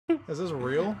Is this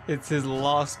real? It's his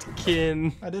lost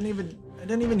kin. I didn't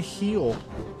even heal.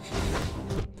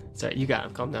 Sorry, you got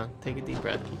him. Calm down. Take a deep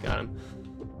breath. You got him.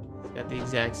 He's got the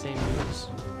exact same moves.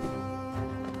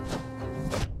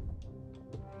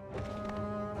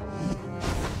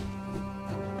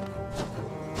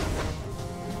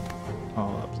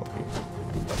 Oh, that was lucky.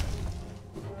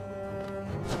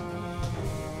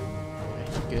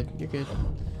 You're good. You're good.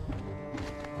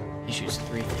 He shoots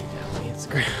 3 things at me. It's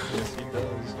great. Yes, he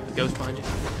does. The ghost behind you.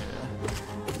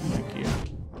 Thank you.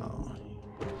 Oh.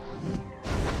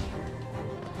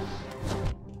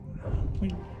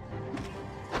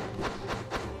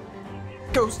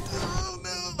 Ghost. Oh no!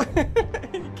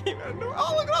 He came out of nowhere.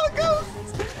 Oh, look at all the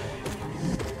ghosts!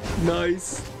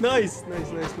 Nice. Nice.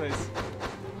 Nice. Nice. Nice.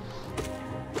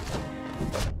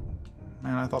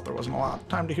 Man, I thought there wasn't a lot of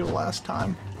time to heal last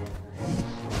time.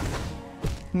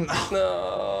 No.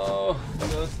 No.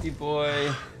 Ghosty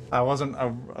boy. I was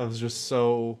just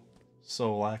so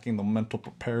lacking the mental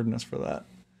preparedness for that.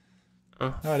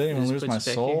 Oh, I didn't even lose my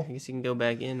soul. I guess you can go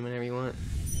back in whenever you want.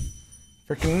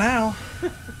 Freaking now.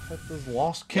 That's this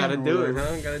lost kin. Gotta do it,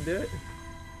 huh? Gotta do it.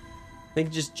 I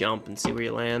think just jump and see where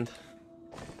you land.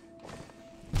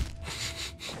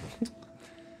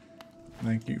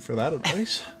 Thank you for that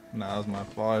advice. No, that was my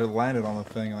fault. I landed on the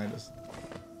thing and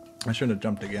I shouldn't have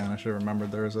jumped again. I should have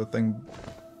remembered there was a thing.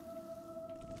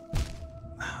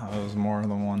 Oh, it was more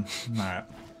than one. Alright.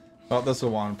 Well, this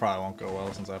one probably won't go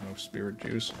well since I have no spirit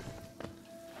juice.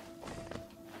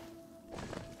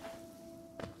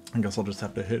 I guess I'll just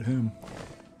have to hit him.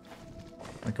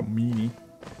 Like a meanie.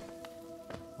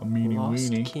 A meanie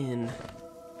Lost weenie. kin.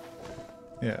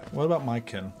 Yeah, what about my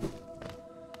kin?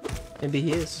 Maybe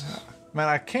he is. Man,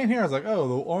 I came here, I was like, oh,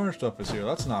 the orange stuff is here.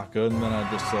 That's not good. And then I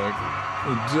just like,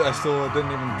 I still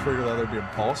didn't even trigger that there'd be a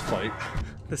boss fight.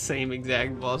 The same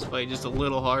exact boss fight, just a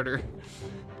little harder.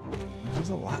 He's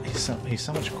a lot, he's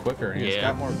so much quicker. And he's Yeah.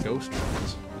 got more ghost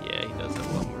runs. Yeah, he does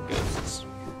have a lot more ghosts.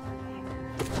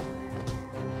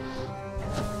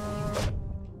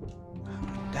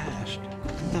 Dashed.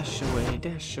 Dash away,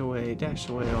 dash away, dash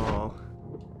away all.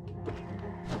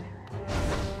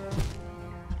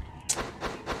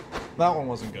 That one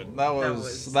wasn't good. That one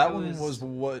was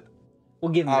what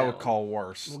We'll give him I that would one. call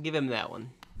worse. We'll give him that one.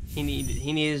 He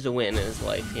needed to win in his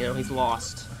life. You know, he's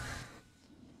lost.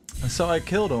 So I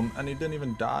killed him, and he didn't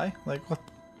even die. Like what?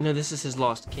 No, this is his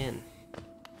lost kin.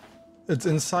 It's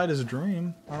inside his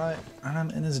dream. Aren't I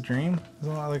in his dream?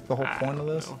 Isn't that like the whole point of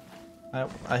this? No.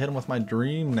 I hit him with my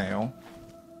dream nail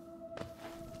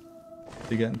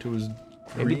to get into his.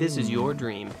 Maybe this is your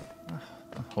dream.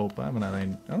 I hope I haven't had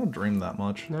any. I don't dream that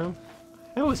much. No?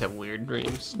 I always have weird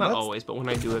dreams. Not That's- always, but when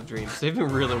I do have dreams, they've been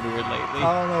really weird lately.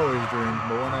 I don't always dream,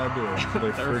 but when I do,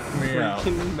 they They're freak me out.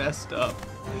 freaking messed up.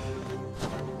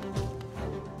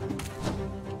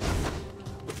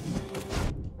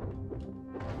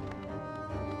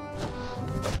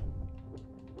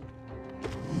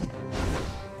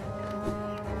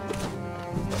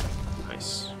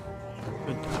 Nice.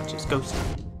 Good dodges. Ghost.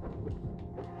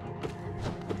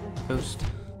 Ghost.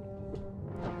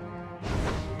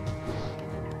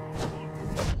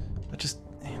 I just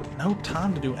no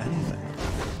time to do anything.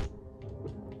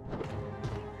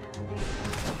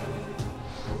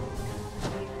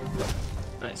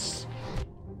 Nice.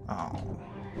 Oh,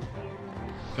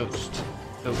 Ghost.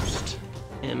 Ghost.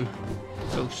 Him.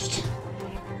 Ghost.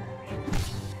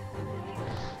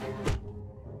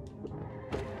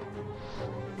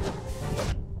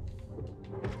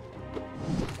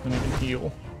 and I can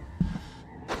heal.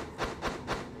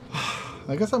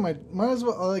 I guess I might as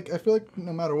well, like, I feel like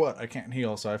no matter what, I can't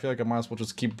heal, so I feel like I might as well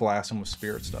just keep blasting with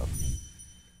spirit stuff.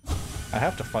 I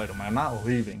have to fight him, I'm not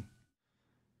leaving.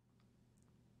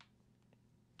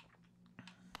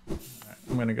 Alright,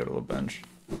 I'm gonna go to a bench.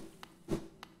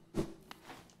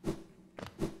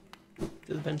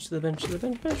 To the bench, to the bench, to the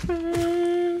bench, bench,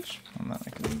 bench. And then I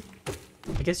can...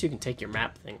 I guess you can take your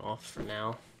map thing off for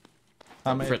now.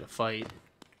 I may, For the fight.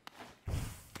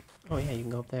 Oh yeah, you can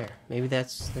go up there. Maybe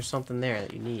there's something there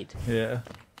that you need. yeah.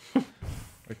 The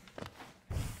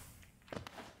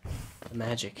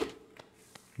magic.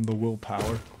 The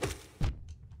willpower.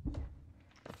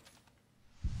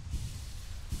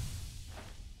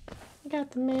 I got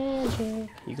the magic.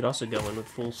 You could also go in with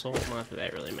full soul. Not that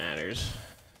that really matters.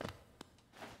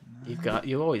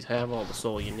 You always have all the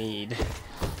soul you need.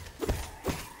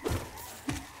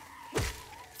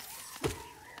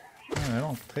 They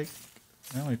don't take.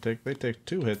 They take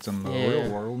 2 hits in the Yeah.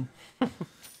 real world.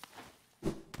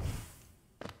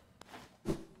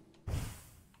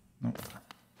 Nope.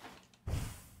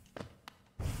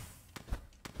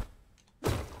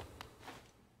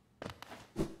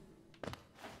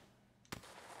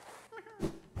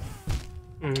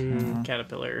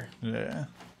 caterpillar. Yeah.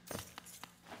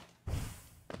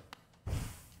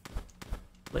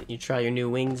 Let you try your new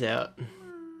wings out.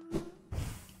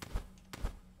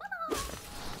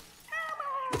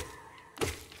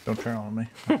 Don't turn on me.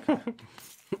 Okay.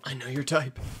 I know your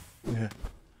type. Yeah.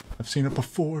 I've seen it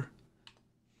before.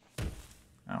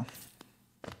 Oh.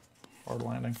 Hard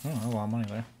landing. Oh, a lot of money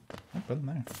there. Not bad in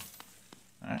there.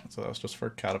 Alright, so that was just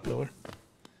for caterpillar.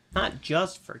 Not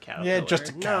just for caterpillar. Yeah, just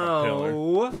a caterpillar.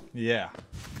 No. Yeah.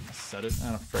 I said it.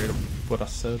 I'm afraid of what I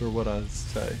said or what I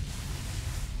say.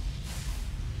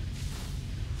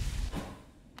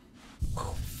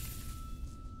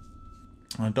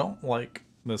 I don't like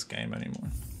this game anymore.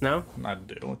 No? I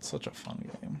do. It's such a fun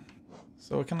game.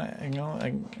 So can I, you know,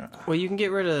 Well, you can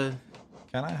get rid of...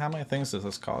 can I? How many things does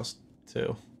this cost,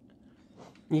 too?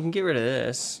 You can get rid of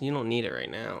this. You don't need it right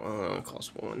now. Oh, it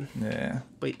costs 1. Yeah.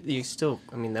 But you still...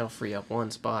 I mean, that'll free up 1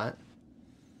 spot.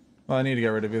 Well, I need to get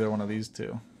rid of either one of these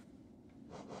two.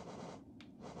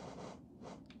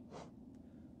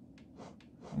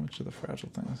 How much are the fragile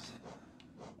things?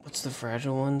 What's the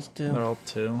fragile ones do? They're all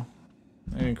 2.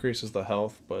 It increases the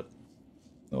health, but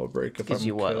it'll break if Gives I'm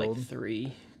you what, killed. like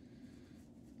 3?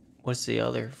 What's the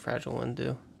other fragile one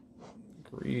do?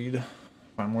 Greed,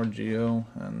 find more geo,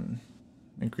 and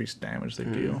increase damage they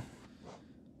deal.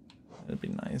 It'd be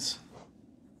nice.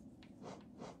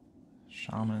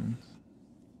 Shaman.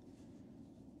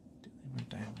 Dealing with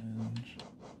damage.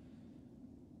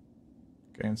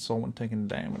 Gain soul when taking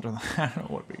damage.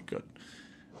 That would be good.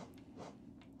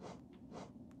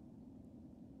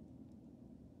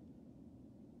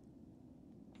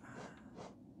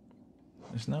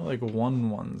 There's no like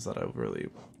ones that I really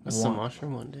What's want. the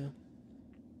mushroom one do?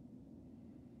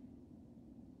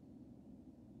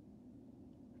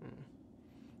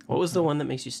 What was the one that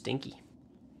makes you stinky?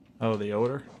 Oh, the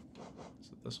odor? Is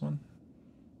it this one?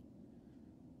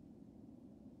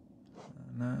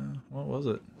 No. What was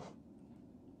it?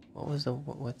 What was the...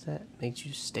 What's that? Makes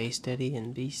you stay steady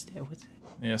and be steady? What's it?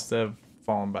 Yeah, instead of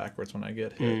falling backwards when I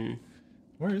get hit.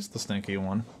 Where is the stinky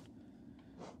one?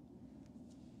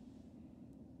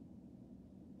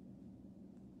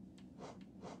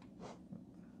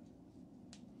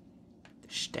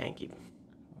 Stanky.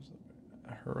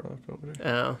 A heroic over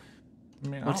there. Oh. I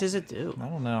mean, What does it do? I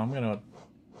don't know. I'm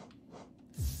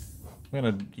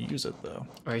gonna use it though.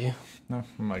 Are you? No,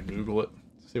 I might Google it.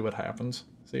 See what happens.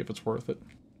 See if it's worth it.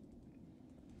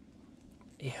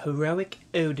 A heroic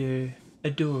odor.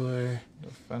 Adore.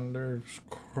 Defender's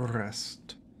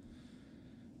Crest.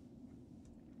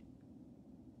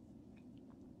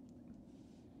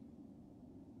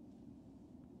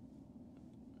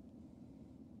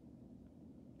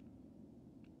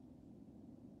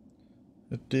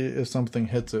 If something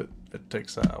hits it, it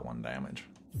takes 1 damage.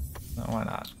 No, why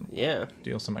not? Yeah.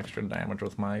 Deal some extra damage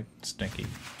with my stinky.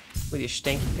 With your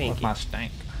stanky pinky. With my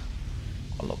stank.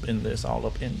 All up in this, all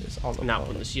up in this, all up. Not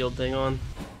putting the shield thing on.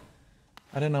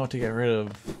 I didn't know what to get rid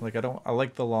of. Like, I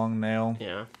like the long nail.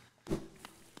 Yeah.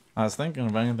 I was thinking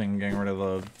of anything getting rid of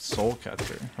the soul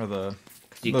catcher. Or the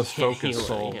can't focus heal it,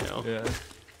 soul. you know. Yeah.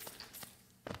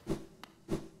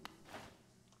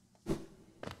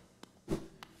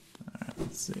 Alright,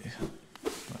 let's see.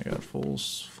 I got full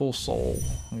soul.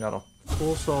 I got a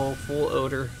Full soul, full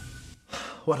odor.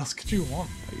 What else could you want,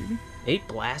 baby? They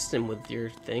blast him with your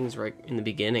things right in the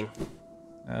beginning.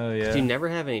 Oh yeah. You never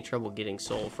have any trouble getting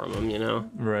soul from them, you know?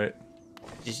 Right.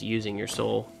 Just using your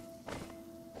soul.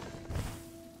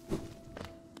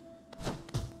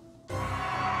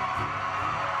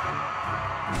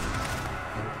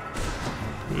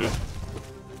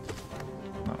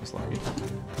 That was lucky.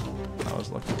 That was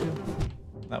lucky too.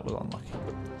 That was unlucky.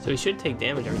 So he should take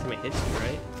damage every time it hits you,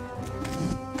 right?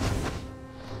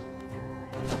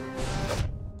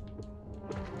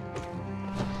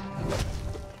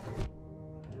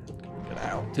 Get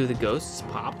out. Do the ghosts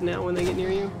pop now when they get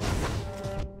near you?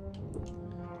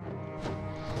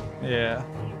 Yeah.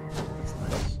 That's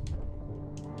nice.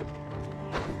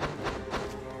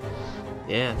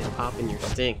 Yeah, they pop in your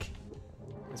stink.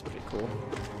 That's pretty cool.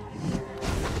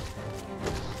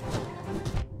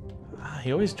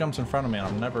 He always jumps in front of me and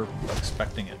I'm never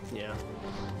expecting it. Yeah.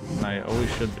 And I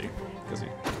always should be. Because he...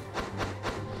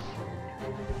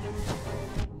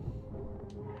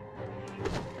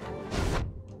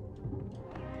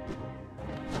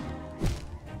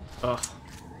 Ugh.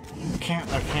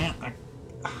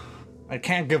 I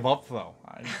can't give up though.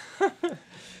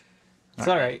 It's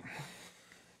alright.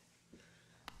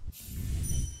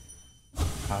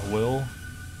 I will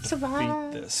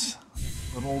Survive. defeat this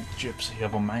little gypsy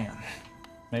of a man.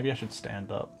 Maybe I should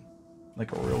stand up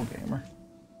like a real gamer.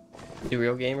 Do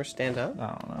real gamers stand up? I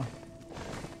don't know.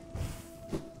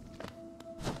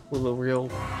 Will a real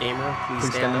gamer please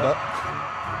Please stand up?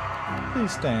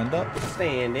 Please stand up.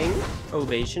 Standing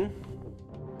ovation.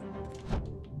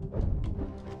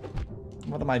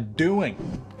 What am I doing?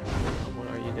 What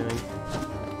are you doing?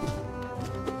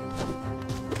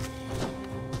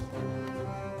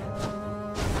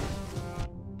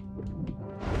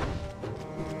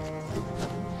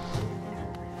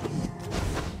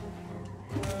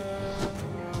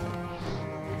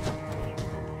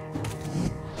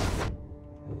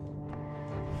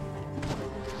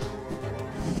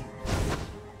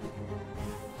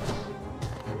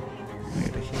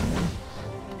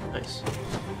 Nice.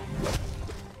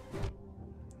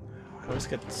 I always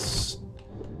get.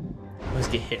 Always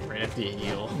get hit right after you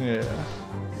heal. Yeah.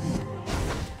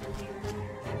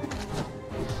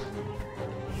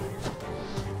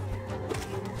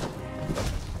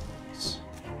 It's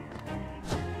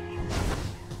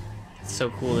so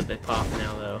cool that they pop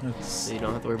now, though. It's... So you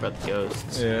don't have to worry about the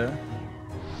ghosts. Yeah.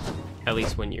 At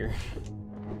least when you're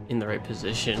in the right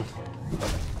position.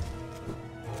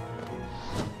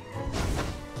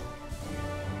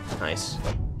 Nice.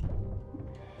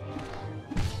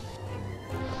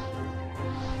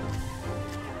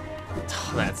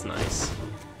 Oh, that's nice.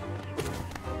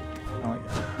 I like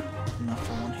not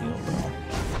for one heal though.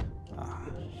 Ah,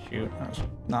 shoot! I was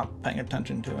not paying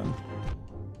attention to him.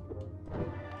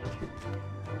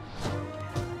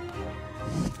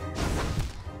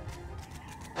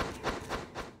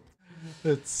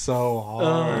 It's so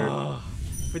hard.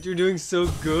 But you're doing so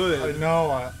good. I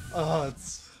know.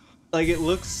 It's. Like, it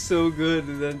looks so good,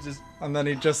 and then just... And then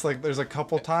he just, like, there's a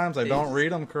couple times I don't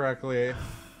read them correctly.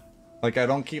 Like, I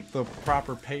don't keep the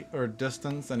proper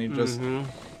distance, and he just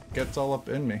gets all up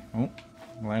in me. Oh,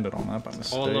 landed on that by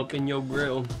mistake. All up in your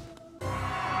grill.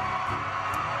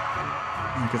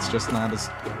 Like, it's just not as...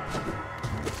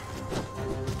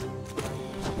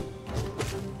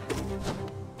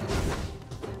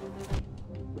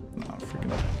 No,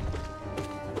 freaking...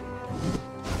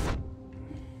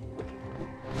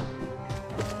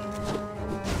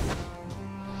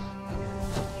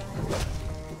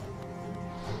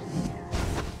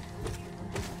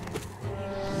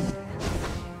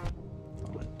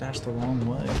 Dashed the wrong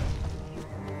way.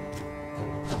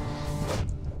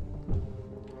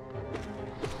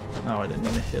 Oh, I didn't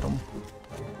mean to hit him.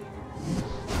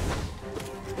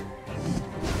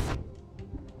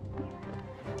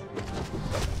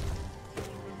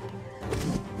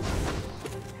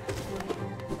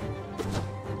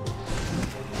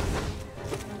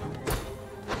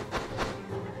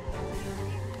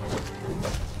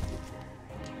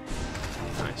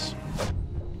 Nice.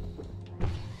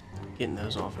 Getting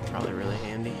those off are probably really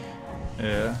handy.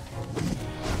 Yeah.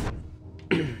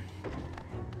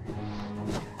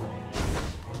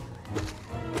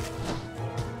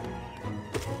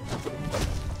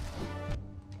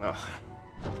 Ugh.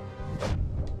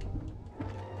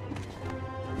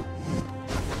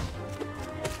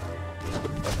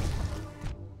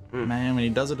 Man, when he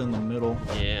does it in the middle.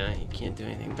 Yeah, you can't do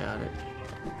anything about it.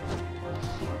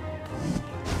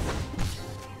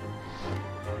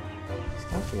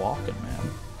 Stop walking, man.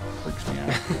 Freaks me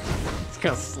out. It's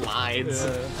got slides.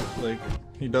 Yeah, like,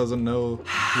 he doesn't know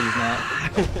he's not.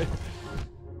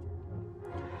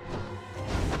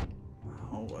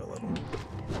 Oh, I let him.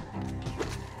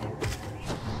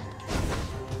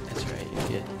 That's right, you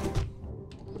get...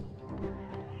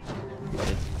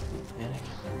 Good. Panic.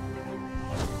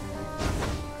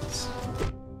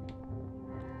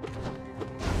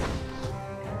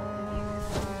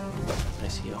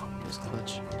 Nice heal. It was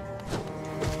clutch.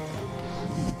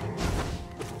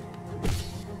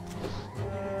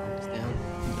 It's down.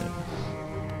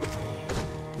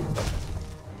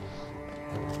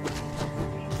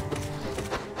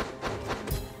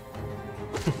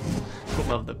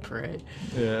 Love the prey.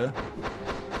 Yeah.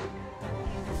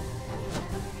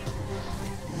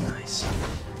 Nice.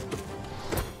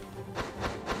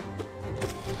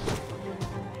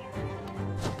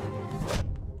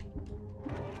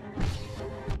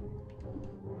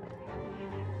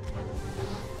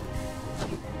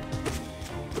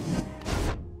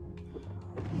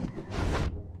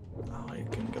 Oh, you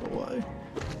can get away.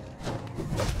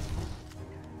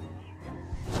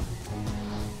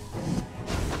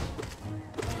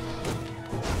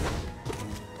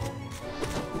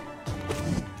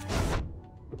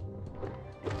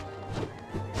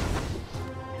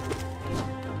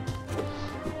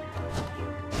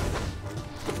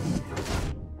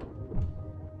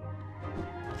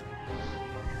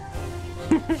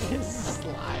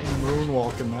 Slide.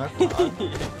 Moonwalking that time.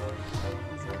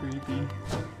 It's creepy.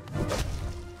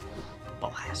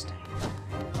 Blast.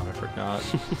 Oh, I forgot.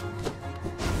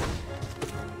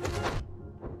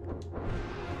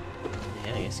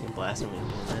 blasting and blasting when you're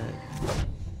doing that.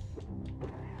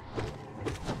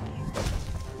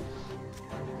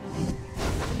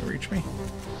 Can you reach me?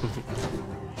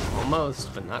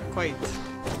 Almost, but not quite.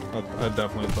 I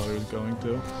definitely thought he was going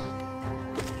to.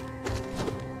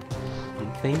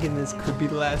 I'm thinking this could be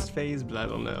the last phase, but I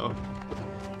don't know.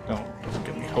 Don't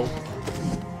give me hope.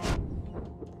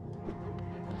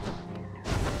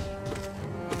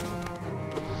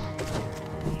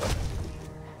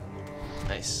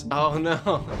 Nice. Oh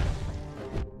no.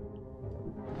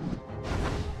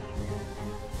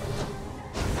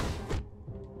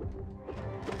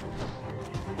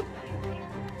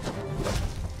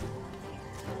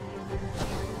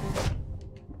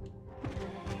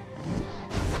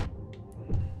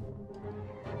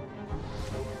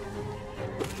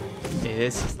 Okay,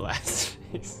 this is the last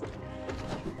phase.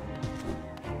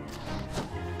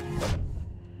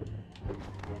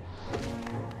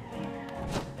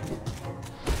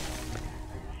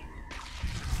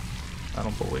 I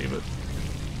don't believe it.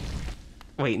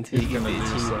 Wait until you get the do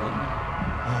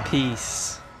achievement.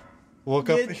 Peace. Look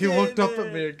up. You He looked did up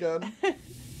at me again.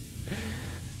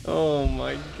 Oh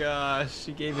my gosh.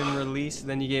 You gave him release, and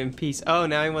then you gave him peace. Oh,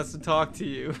 now he wants to talk to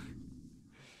you.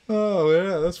 Oh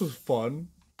yeah, this was fun.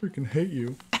 Freaking hate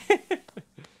you.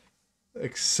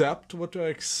 Accept? What do I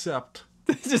accept?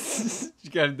 Just, you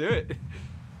gotta do it.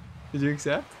 Did you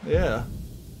accept? Yeah.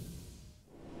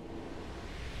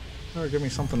 Or give me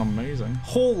something amazing.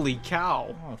 Holy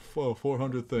cow. Oh,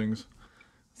 400 things.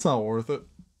 It's not worth it.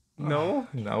 No?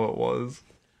 No, it was.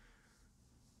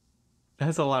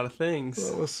 That's a lot of things.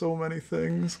 That was so many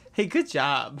things. Hey, good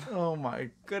job. Oh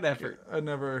my. Good effort. I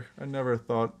never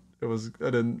thought it was.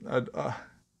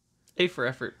 A for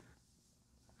effort.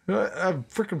 I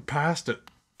freaking passed it.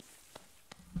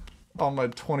 On my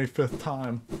 25th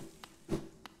time.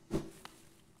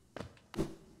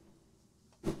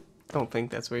 Don't think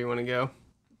that's where you want to go.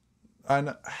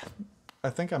 I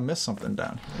think I missed something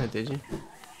down here. Oh, did you?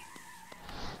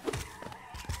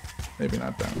 Maybe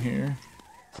not down here.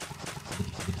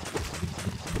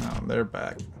 Oh, they're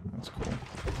back. That's cool.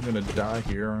 I'm gonna die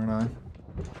here, aren't I?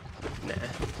 Nah.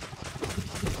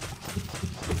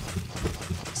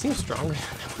 Seems stronger than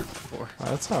I were before.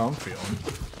 That's how I'm feeling.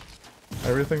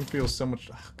 Everything feels so much.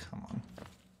 Oh, come on.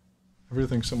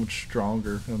 Everything's so much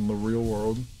stronger in the real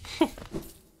world.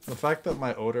 The fact that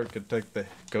my odor could take the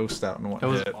ghost out in one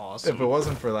was hit. awesome. If it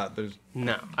wasn't for that, there's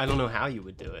No, I don't know how you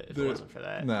would do it if it wasn't for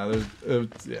that. no, there's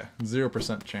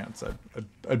 0% chance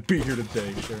I'd be here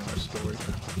today sharing my story.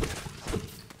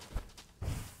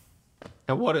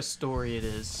 And what a story it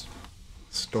is.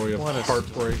 Story of What a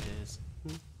heartbreak, story it is.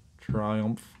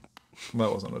 triumph.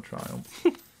 That wasn't a triumph.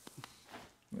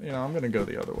 You know, I'm gonna go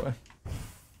the other way.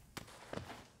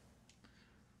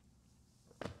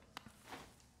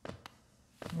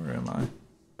 Where am I?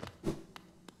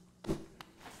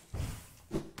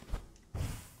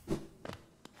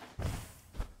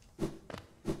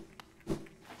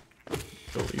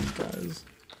 Kill these guys.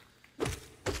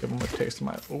 Give them a taste of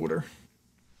my odor.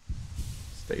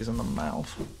 Stays in the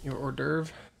mouth. Your hors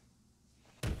d'oeuvre.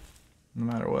 No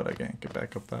matter what, I can't get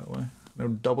back up that way. No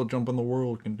double jump in the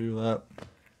world can do that.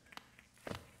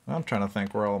 I'm trying to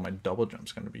think where all my double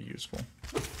jump's going to be useful.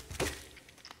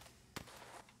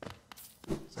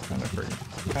 So I kind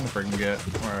of forget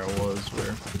where I was.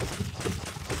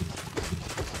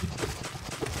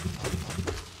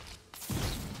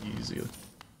 Easy,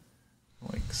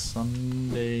 like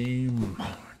Sunday morning.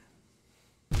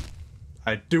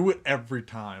 I do it every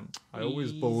time. I always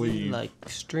Easy believe. like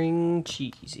string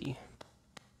cheesy.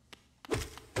 I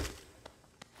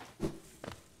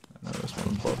know this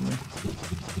one above me.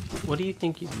 What do you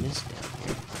think you missed down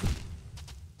here?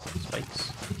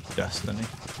 Spikes. Destiny.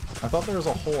 I thought there was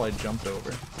a hole I jumped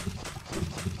over.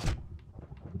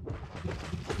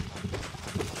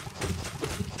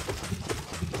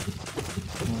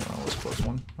 Oh, that was a close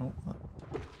one. Oh.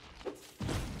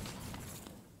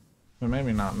 But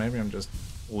maybe not. Maybe I'm just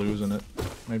losing it.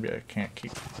 Maybe I can't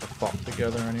keep the thought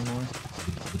together anymore.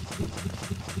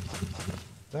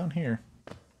 Down here.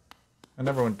 I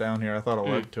never went down here. I thought it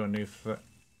led to a new thing.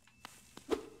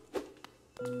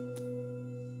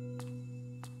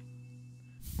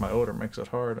 My odor makes it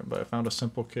hard, but I found a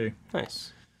simple key.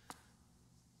 Nice.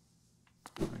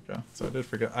 Okay, so I did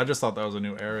forget. I just thought that was a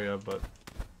new area, but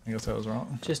I guess I was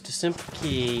wrong. Just a simple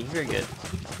key. Very good.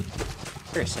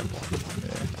 Very simple.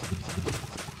 Yeah.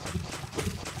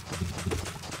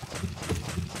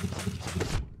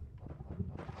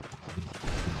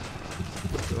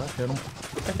 Did I hit him?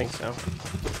 I think so.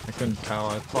 I couldn't tell.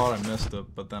 I thought I missed it,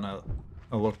 but then it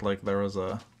looked like there was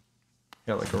a,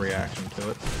 like a reaction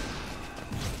to it.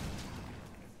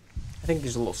 I think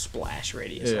there's a little splash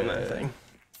radius on that thing.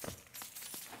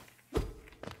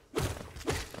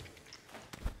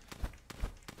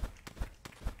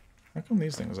 How come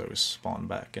these things always spawn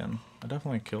back in? I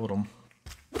definitely killed them.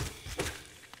 They're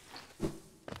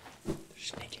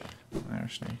sneaky. They're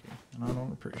sneaky, and I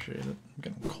don't appreciate it. I'm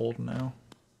getting cold now.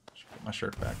 Should put my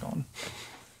shirt back on.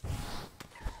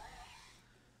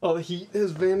 All the heat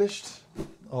has vanished.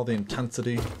 All the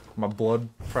intensity, my blood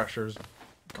pressure's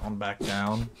gone back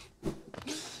down.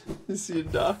 You see a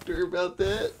doctor about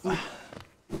that?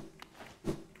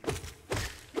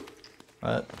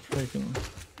 That freaking...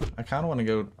 I kind of want to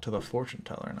go to the fortune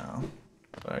teller now.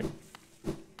 Like,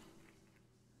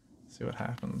 see what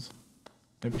happens.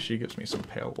 Maybe she gives me some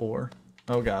pale ore.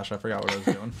 Oh gosh, I forgot what I was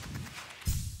doing.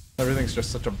 Everything's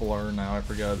just such a blur now. I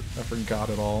forgot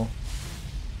it all.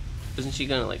 Isn't she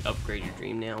gonna like upgrade your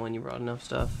dream now when you brought enough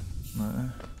stuff? I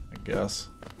guess.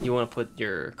 You want to put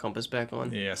your compass back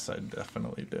on? Yes, I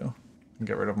definitely do.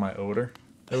 Get rid of my odor.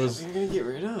 It was. You're gonna get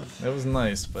rid of. It was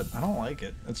nice, but I don't like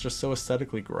it. It's just so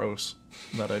aesthetically gross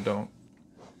that I don't.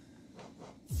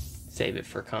 Save it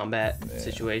for combat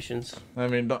situations. I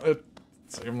mean, it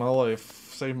saved my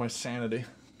life, saved my sanity.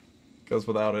 Because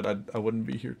without it, I wouldn't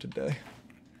be here today.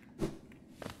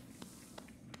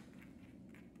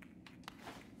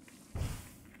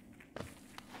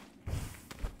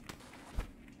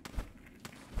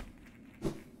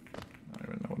 I don't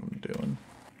even know what I'm doing.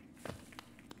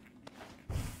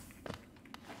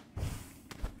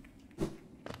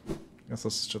 I guess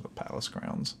this is to the palace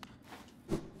grounds.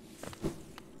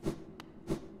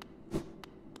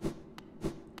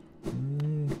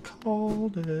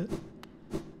 Called it.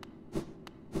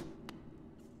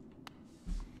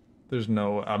 There's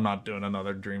no. I'm not doing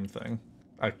another dream thing.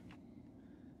 A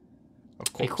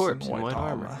corpse in white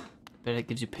armor. Bet it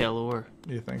gives you pale ore.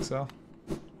 Do you think so?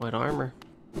 White armor.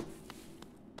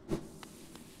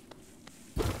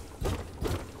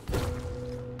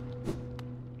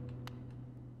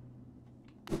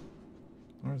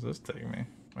 Where's this taking me? Am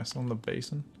I still in the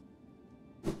basin?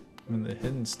 I'm in the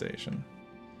hidden station.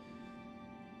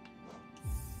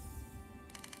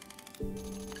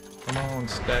 Come on,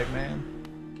 Stagman.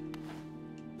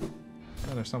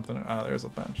 Oh, there's something. Ah, there's a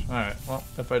bench. Alright, well,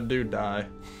 if I do die,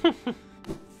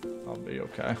 I'll be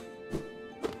okay.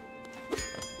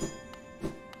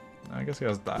 I guess he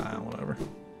has die, whatever.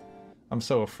 I'm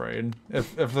so afraid.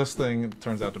 If this thing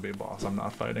turns out to be a boss, I'm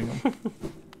not fighting him.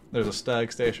 There's a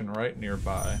stag station right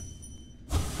nearby.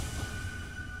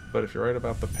 But if you're right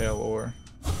about the pale ore,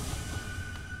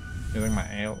 you think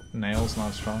my nail's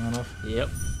not strong enough? Yep.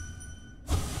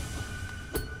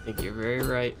 I think you're very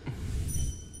right.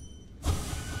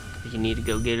 You need to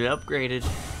go get it upgraded.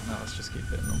 No, let's just keep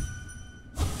hitting them.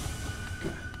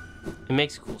 It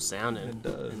makes a cool sound. It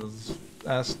does.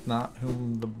 Ask not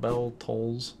whom the bell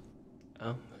tolls.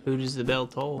 Oh, who does the bell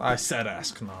toll? I said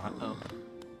ask not. Oh.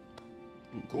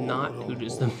 Not who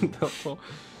does the bell toll.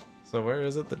 So where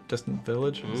is it? The distant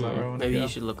village? Is that where I want to Maybe go? you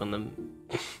should look on them.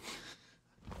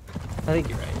 I think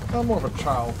you're right. I'm more of a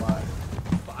trial by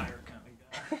fire kind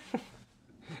of guy.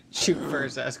 Shoot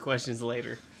first, ask questions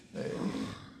later. Hey.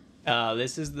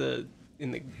 This is the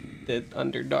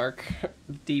Underdark,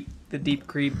 the deep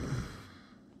creep.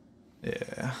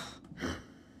 Yeah.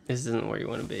 This isn't where you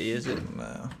want to be, is it?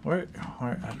 No. Where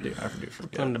I do forget.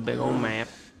 It's on the big old map.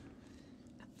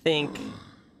 I think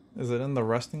Is it in the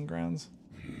resting grounds?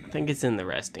 it's in the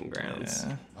resting grounds.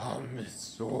 Yeah. I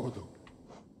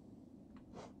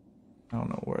don't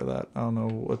know where that. I don't know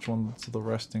which one's the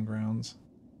resting grounds.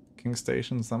 King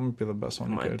Stations. That might be the best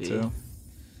one to go to.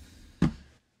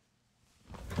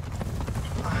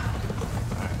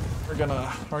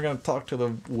 We're gonna talk to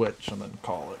the witch and then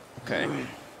call it. Okay.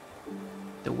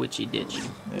 The witchy ditch.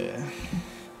 Yeah.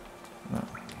 No.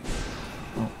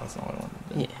 Oh, that's not what I wanted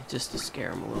to do. Yeah, just to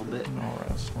scare him a little bit. No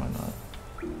rest. Why not?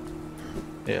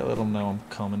 Yeah, let them know I'm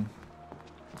coming.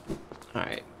 All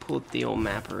right, pull up the old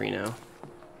map, Reno.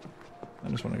 I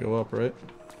just want to go up, right?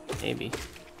 Maybe. Is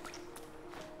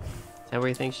that where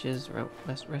you think she is?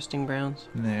 Resting grounds?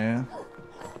 Yeah.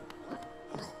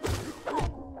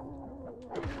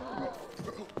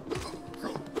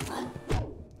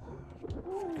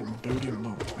 Duty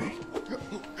moved me.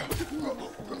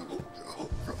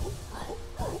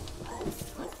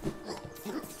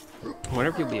 I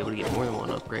wonder if you'll be able to get more than one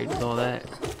upgrade with all that.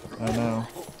 I know.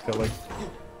 Got like.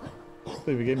 I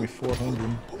believe he gave me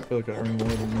 400. I feel like I earned more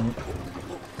than that.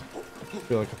 I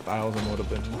feel like 1,000 would have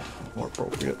been more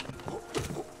appropriate.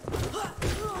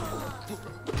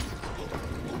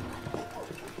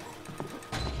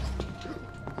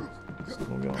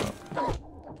 Still going up.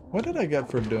 What did I get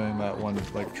for doing that one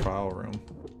like trial room?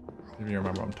 If you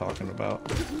remember what I'm talking about.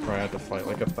 Where I had to fight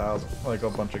like a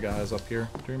bunch of guys up here.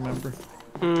 Do you remember?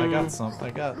 I got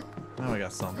something. Now I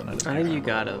got something. I think you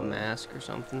got a mask or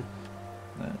something.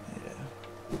 Yeah.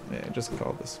 Yeah, just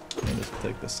call this. And just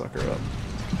take this sucker up.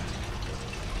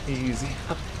 Easy.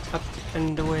 Up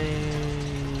and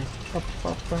away.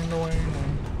 Up and away.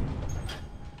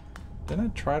 Didn't I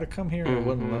try to come here and it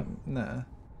wouldn't let me? Nah.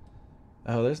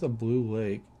 Oh, there's the blue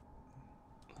lake.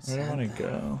 Where do I want to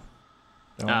go?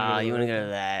 You want to go to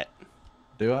that.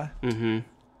 Do I? Mm-hmm.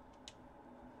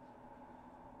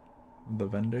 The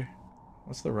vendor?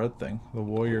 What's the red thing? The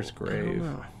warrior's grave.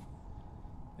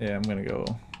 Yeah, I'm gonna go.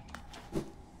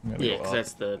 Yeah, because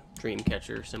that's the dream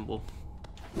catcher symbol.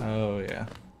 Oh, yeah.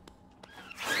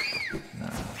 Nah, I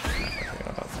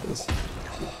forgot about this.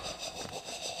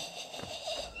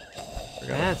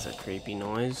 That's a creepy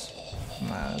noise.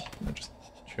 Nah, they're just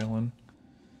chilling.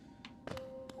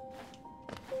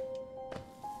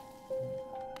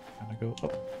 Gotta go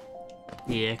up.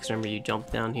 Yeah, because remember you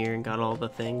jumped down here and got all the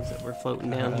things that were floating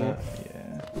down here?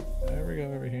 Yeah. There we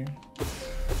go, over here.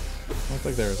 Looked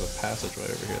like there was a passageway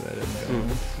over here that I didn't go in.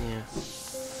 Yeah.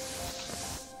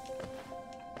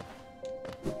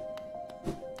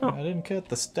 Oh. I didn't get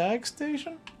the stag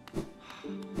station?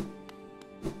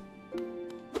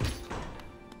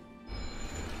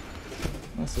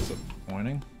 That's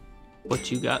disappointing.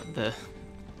 But you got the...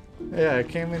 Yeah, I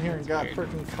came in here and got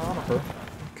freaking conifer.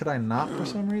 Could I not for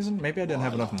some reason? Maybe I didn't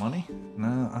have enough money?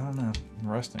 No, I don't know. I'm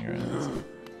resting right now.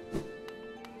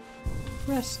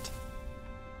 Rest.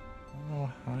 Oh,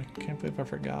 I can't believe I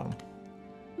forgot him.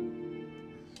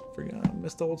 I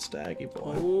missed old Staggy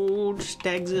boy. Old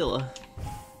Stagzilla.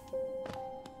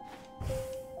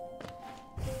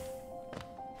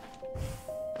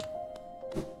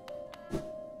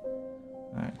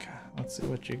 Okay, let's see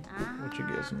what you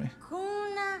gives me.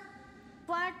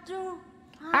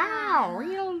 Ah,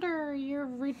 Wielder,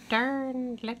 you've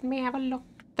returned. Let me have a look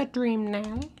at the dream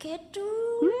now.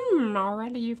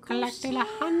 Already you've collected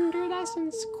 100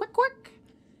 essence. Quick.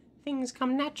 Things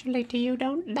come naturally to you,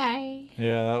 don't they?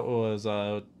 Yeah, that was,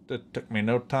 it took me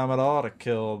no time at all to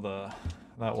kill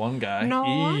that one guy.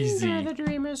 No Easy. wonder the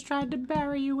dreamers tried to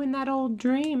bury you in that old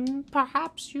dream.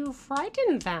 Perhaps you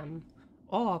frightened them.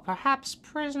 Or perhaps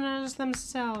prisoners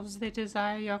themselves, they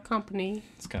desire your company.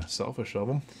 It's kind of selfish of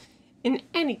them. In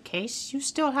any case, you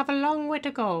still have a long way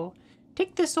to go.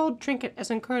 Take this old trinket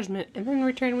as encouragement, and then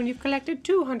return when you've collected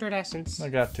 200 essence. I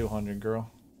got 200,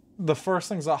 girl. The first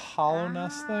thing's a hollow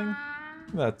nest thing.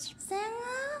 That's...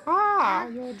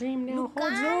 Your dream now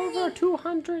holds over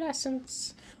 200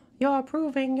 essence. You're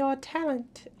proving your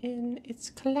talent in its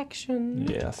collection.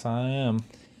 Yes, I am.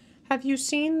 Have you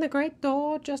seen the great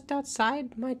door just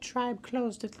outside? My tribe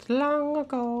closed it long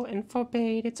ago and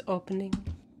forbade its opening.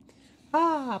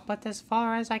 But as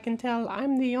far as I can tell,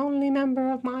 I'm the only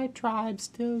member of my tribe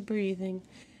still breathing.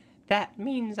 That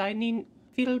means I needn't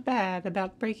feel bad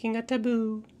about breaking a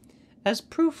taboo. As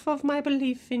proof of my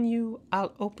belief in you,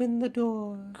 I'll open the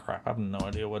door. Crap, I have no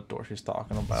idea what door she's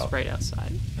talking about. It's right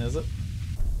outside. Is it?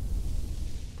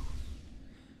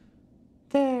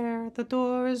 There, the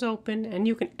door is open, and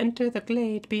you can enter the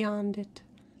glade beyond it.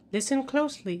 Listen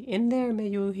closely. In there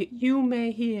you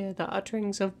may hear the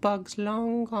utterings of bugs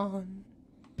long gone.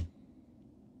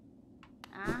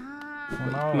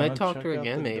 Well, no, You might I'll talk check to her out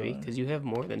again, the maybe, door. because you have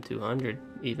more than 200,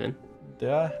 even. Did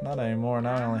I? Not anymore.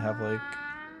 Now I only have like...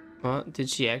 Well, did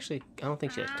she actually? I don't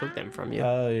think she took them from you.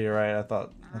 Oh, you're right. I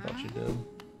thought she did.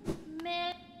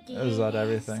 Is that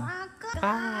everything?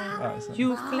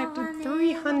 You've collected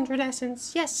 300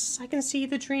 essence. Yes, I can see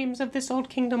the dreams of this old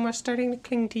kingdom are starting to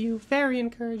cling to you. Very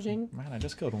encouraging. Man, I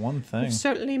just killed one thing. You've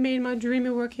certainly made my dreamy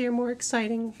work here more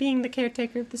exciting. Being the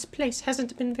caretaker of this place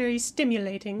hasn't been very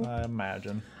stimulating. I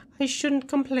imagine. I shouldn't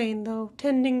complain, though.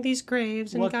 Tending these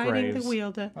graves and What guiding graves? the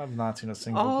wielder. I've not seen a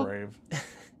single grave.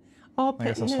 All I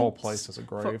guess this whole penance place is a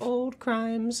for grave. old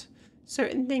crimes.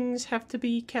 Certain things have to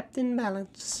be kept in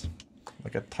balance.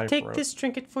 Like a tightrope. Take this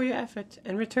trinket for your effort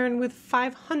and return with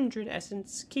 500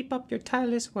 essence. Keep up your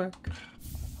tireless work.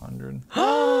 100.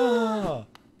 Or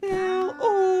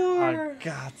I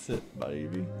got it,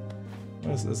 baby.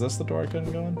 Is this the door I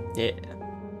couldn't go in? Yeah.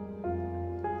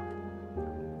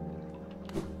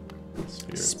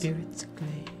 Spirits.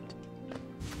 Glade.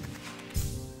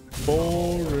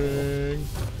 Boring.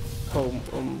 Oh,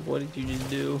 what did you just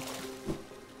do?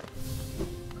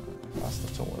 Lots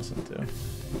stuff to listen to.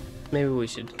 Maybe we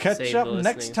should Catch save up the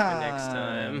next listening for next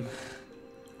time.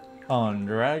 On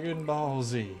Dragon Ball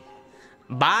Z.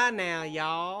 Bye now,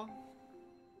 y'all.